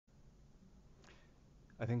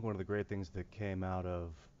I think one of the great things that came out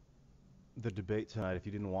of the debate tonight, if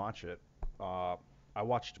you didn't watch it, uh, I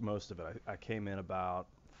watched most of it. I came in about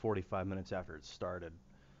 45 minutes after it started.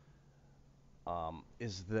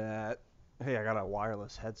 Is that, hey, I got a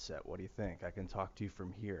wireless headset. What do you think? I can talk to you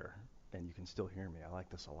from here, and you can still hear me. I like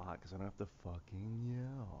this a lot because I don't have to fucking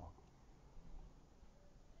yell.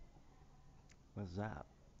 What's that?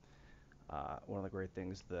 One of the great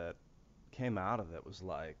things that came out of it was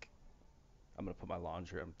like, I'm gonna put my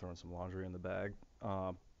laundry. I'm throwing some laundry in the bag.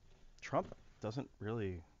 Trump doesn't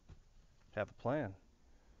really have a plan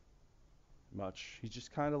much. He's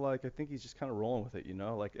just kind of like I think he's just kind of rolling with it,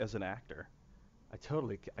 like as an actor. I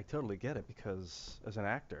totally get it because as an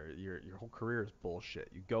actor, your whole career is bullshit.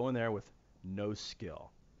 You go in there with no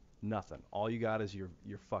skill, nothing. All you got is your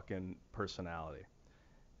fucking personality,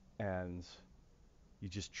 and you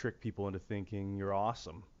just trick people into thinking you're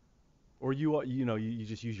awesome, or you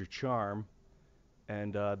just use your charm,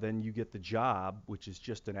 and then you get the job, which is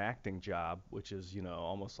just an acting job, which is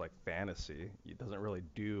almost like fantasy. It doesn't really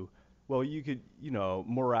do well. You could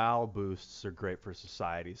morale boosts are great for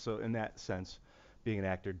society. So in that sense, being an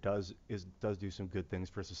actor does do some good things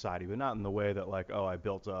for society, but not in the way that like I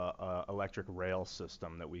built a electric rail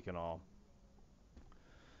system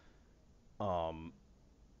um,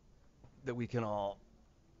 that we can all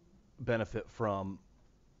benefit from.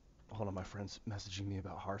 Hold on, my friend's messaging me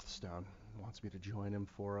about Hearthstone. Wants me to join him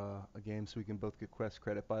for a game so we can both get quest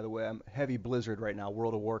credit. By the way, I'm heavy Blizzard right now.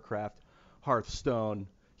 World of Warcraft, Hearthstone,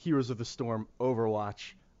 Heroes of the Storm,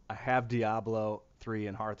 Overwatch. I have Diablo 3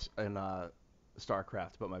 and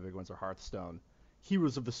StarCraft, but my big ones are Hearthstone,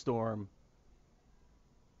 Heroes of the Storm,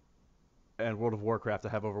 and World of Warcraft. I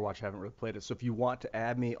have Overwatch. I haven't really played it. So if you want to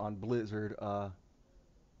add me on Blizzard, on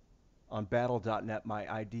battle.net,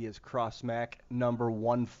 my ID is crossmac number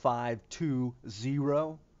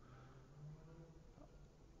 1520.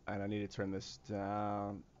 And I need to turn this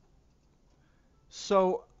down.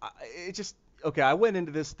 So it just okay. I went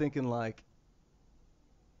into this thinking like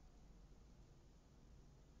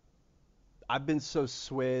I've been so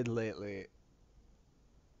swayed lately.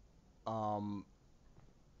 Um,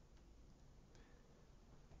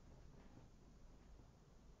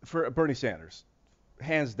 for Bernie Sanders,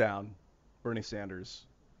 hands down, Bernie Sanders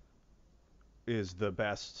is the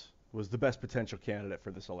best was the best potential candidate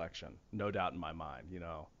for this election, no doubt in my mind.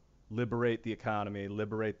 Liberate the economy,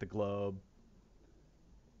 liberate the globe,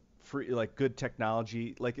 free like good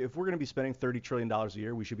technology. Like if we're going to be spending $30 trillion a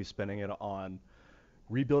year, we should be spending it on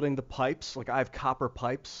rebuilding the pipes. Like I have copper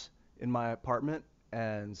pipes in my apartment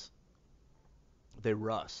and they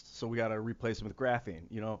rust. So we got to replace them with graphene,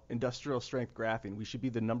 industrial strength graphene. We should be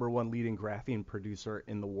the number one leading graphene producer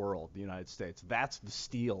in the world, the United States. That's the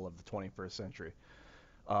steel of the 21st century.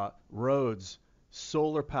 Roads,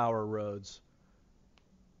 solar power roads,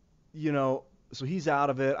 so he's out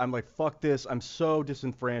of it. I'm like, fuck this. I'm so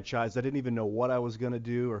disenfranchised. I didn't even know what I was going to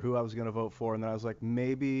do or who I was going to vote for. And then I was like,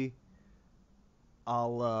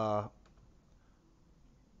 I'll, uh,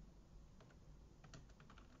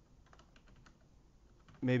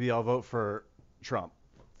 maybe I'll vote for Trump.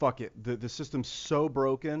 Fuck it. The system's so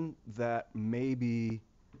broken that maybe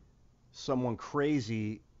someone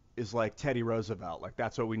crazy is like Teddy Roosevelt. Like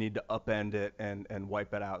that's what we need to upend it and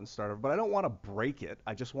wipe it out and start over. But I don't want to break it.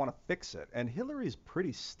 I just want to fix it. And Hillary's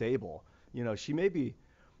pretty stable. She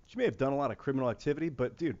may have done a lot of criminal activity,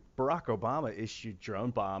 but dude, Barack Obama issued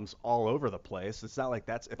drone bombs all over the place. It's not like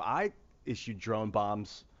that's if I issued drone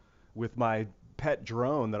bombs with my pet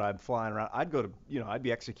drone that I'm flying around, I'd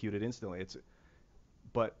be executed instantly.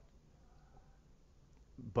 But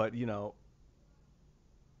but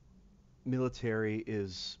military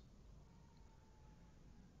is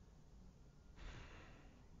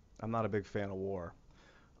I'm not a big fan of war.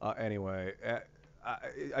 Anyway, I,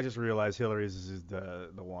 I just realized Hillary's is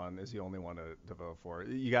the only one to vote for.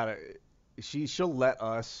 She'll let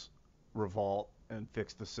us revolt and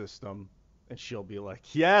fix the system, and she'll be like,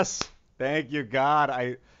 yes, thank you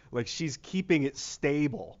God. She's keeping it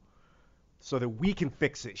stable so that we can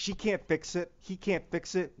fix it. She can't fix it. He can't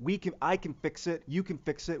fix it. I can fix it. You can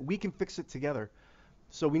fix it. We can fix it together.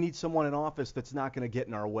 So we need someone in office that's not going to get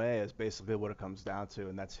in our way is basically what it comes down to,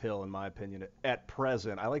 and that's Hill, in my opinion, at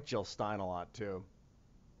present. I like Jill Stein a lot, too.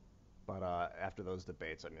 But after those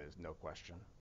debates, I mean, there's no question.